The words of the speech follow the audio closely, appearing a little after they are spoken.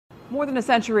More than a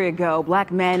century ago,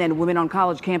 black men and women on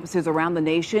college campuses around the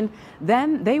nation,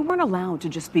 then they weren't allowed to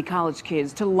just be college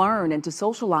kids, to learn and to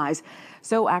socialize.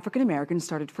 So African Americans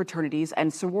started fraternities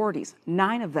and sororities,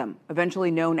 9 of them,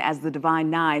 eventually known as the Divine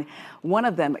Nine. One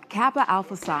of them, Kappa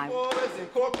Alpha Psi.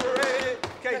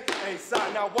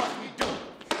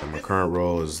 My current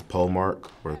role is Polemarch,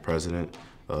 or the president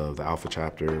of the Alpha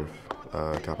chapter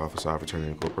of Kappa Alpha Psi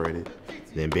Fraternity Incorporated.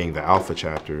 Then being the Alpha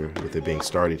chapter, with it being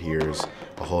started here, is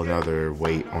a whole nother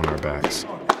weight on our backs.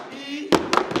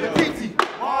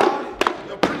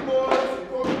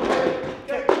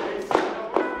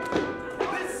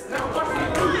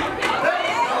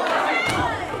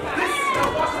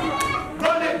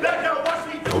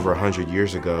 Over 100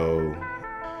 years ago,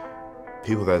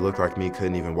 people that looked like me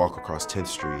couldn't even walk across 10th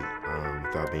Street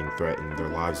without being threatened, their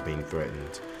lives being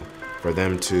threatened. For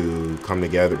them to come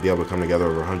together, be able to come together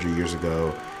over 100 years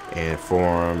ago and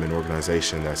form an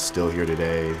organization that's still here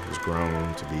today, has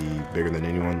grown to be bigger than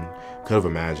anyone could have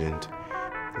imagined,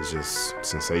 is just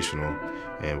sensational.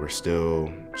 And we're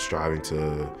still striving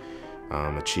to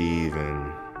achieve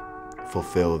and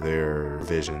fulfill their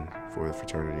vision for the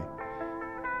fraternity.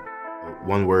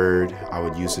 One word I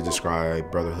would use to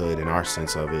describe brotherhood in our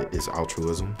sense of it is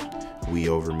altruism. We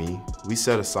over me. We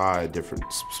set aside different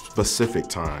specific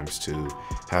times to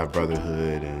have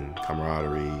brotherhood and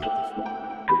camaraderie.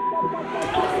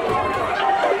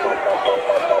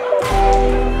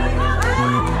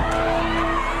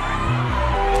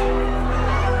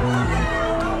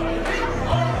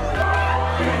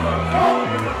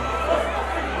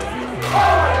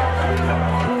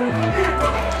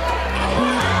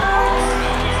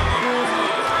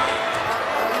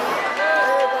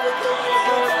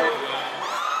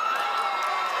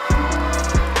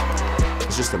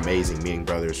 It's just amazing meeting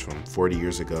brothers from 40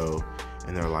 years ago,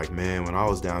 and they're like, man, when I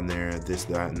was down there, this,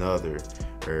 that, and the other.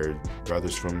 Or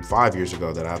brothers from 5 years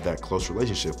ago that I have that close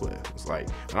relationship with. It's like,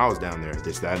 when I was down there,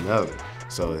 this, that, and the other.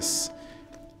 So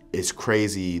it's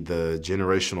crazy, the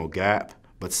generational gap,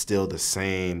 but still the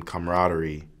same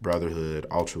camaraderie, brotherhood,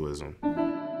 altruism.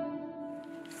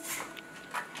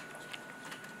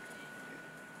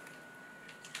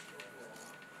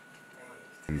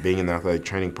 Being in the athletic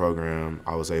training program,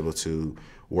 I was able to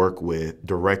work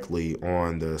directly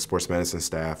on the sports medicine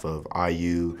staff of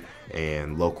IU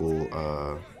and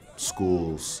local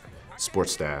schools,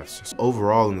 sports staffs.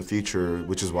 Overall in the future,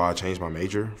 which is why I changed my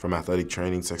major from athletic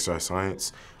training to exercise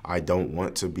science, I don't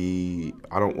want to be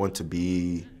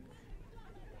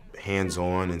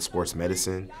hands-on in sports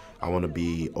medicine. I want to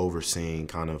be overseeing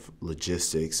kind of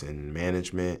logistics and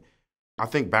management. I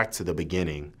think back to the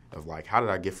beginning of like, how did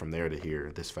I get from there to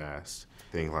here this fast?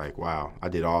 Think like, wow, I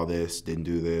did all this, didn't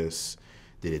do this,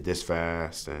 did it this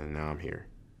fast, and now I'm here.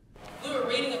 We were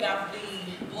reading about the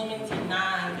Bloomington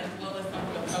 9 as well as some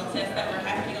of the protests that were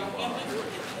happening on campus,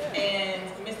 and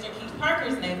Mr. Keith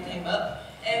Parker's name came up,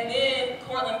 and then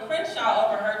Courtland Crenshaw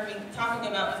overheard me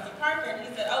talking about Mr. Parker, and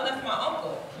he said, oh, that's my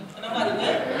uncle. And I'm like,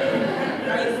 what?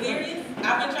 Are you serious?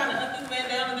 I've been trying to hunt this man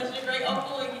down, and that's your great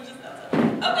uncle, and you just,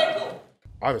 okay, cool.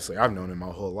 Obviously, I've known him my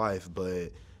whole life,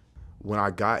 but when I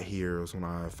got here was when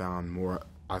I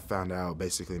found out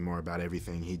basically more about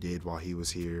everything he did while he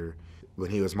was here.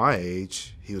 When he was my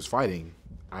age, he was fighting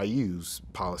IU's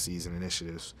policies and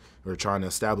initiatives. We were trying to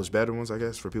establish better ones, I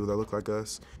guess, for people that look like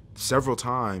us. Several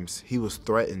times, he was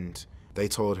threatened. They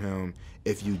told him,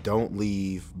 if you don't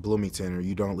leave Bloomington or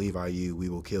you don't leave IU, we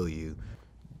will kill you.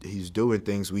 He's doing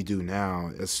things we do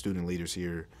now as student leaders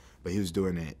here, but he was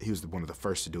doing it. He was one of the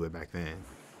first to do it back then.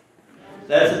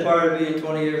 That's a part of being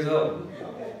 20 years old.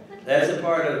 That's a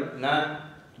part of not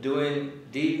doing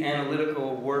deep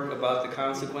analytical work about the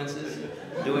consequences,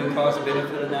 doing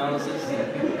cost-benefit analysis.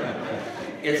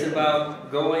 It's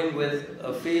about going with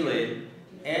a feeling,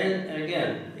 and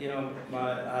again, you know,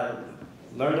 I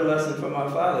learned a lesson from my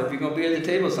father. If you're going to be at the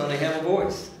table, son, they have a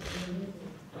voice.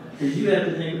 Because you have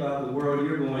to think about the world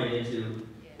you're going into,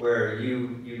 where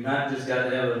you not just got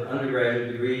to have an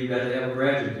undergraduate degree, you got to have a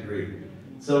graduate degree.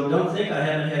 So don't think I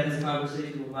haven't had this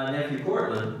conversation with my nephew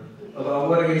Courtland about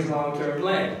what are his long-term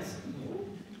plans.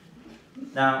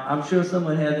 Now, I'm sure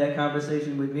someone had that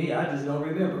conversation with me, I just don't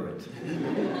remember it.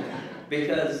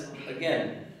 Because,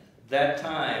 again, that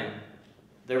time,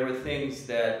 there were things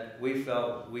that we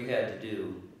felt we had to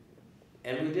do,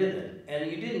 and we did it.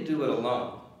 And you didn't do it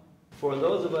alone. For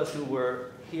those of us who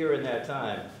were here in that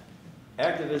time,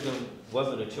 activism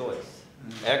wasn't a choice.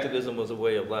 Activism was a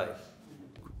way of life.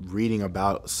 Reading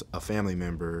about a family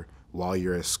member while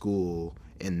you're at school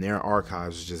in their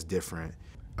archives is just different.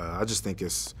 I just think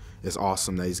it's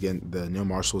awesome that Neil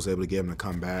Marshall was able to get him to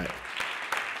come back.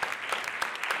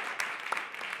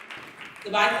 The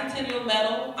Bicentennial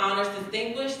Medal honors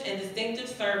distinguished and distinctive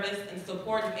service in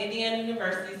support of Indiana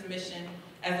University's mission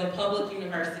as a public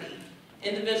university,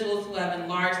 individuals who have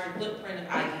enlarged the footprint of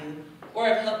IU or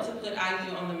have helped to put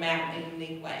IU on the map in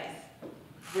unique ways.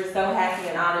 We're so happy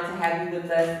and honored to have you with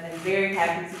us and very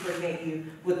happy to present you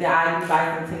with the IU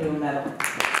Bicentennial Medal.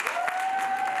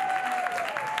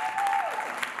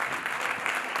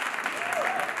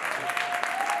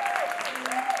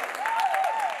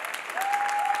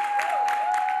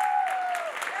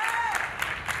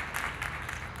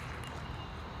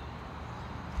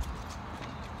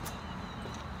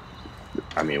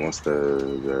 I mean, once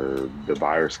the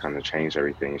virus kind of changed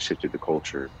everything, it shifted the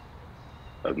culture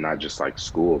of not just like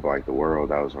school, but like the world.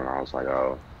 That was when I was like,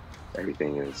 oh,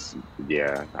 everything is,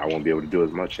 yeah, I won't be able to do as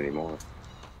much anymore.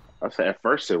 I'd say at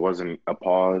first it wasn't a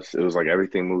pause. It was like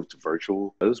everything moved to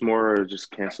virtual. It was more just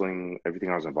canceling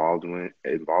everything I was involved in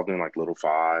like Little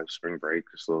Five, spring break,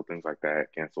 just little things like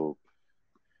that, canceled.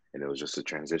 And it was just a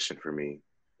transition for me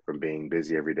from being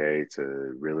busy every day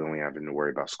to really only having to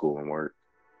worry about school and work.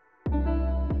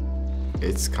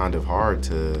 It's kind of hard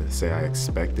to say I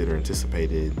expected or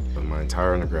anticipated my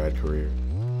entire undergrad career.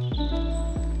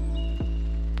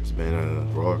 It's been a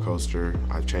roller coaster.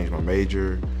 I've changed my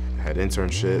major, had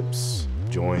internships,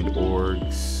 joined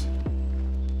orgs.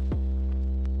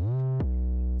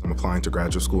 I'm applying to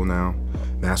graduate school now,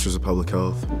 Masters of Public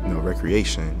Health,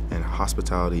 recreation, and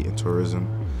hospitality and tourism.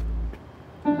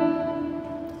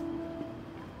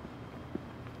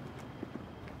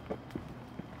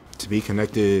 To be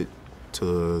connected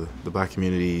to the Black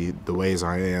community the ways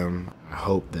I am, I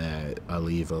hope that I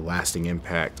leave a lasting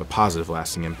impact, a positive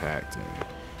lasting impact, and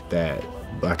that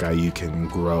Black IU can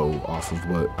grow off of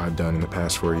what I've done in the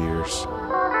past 4 years.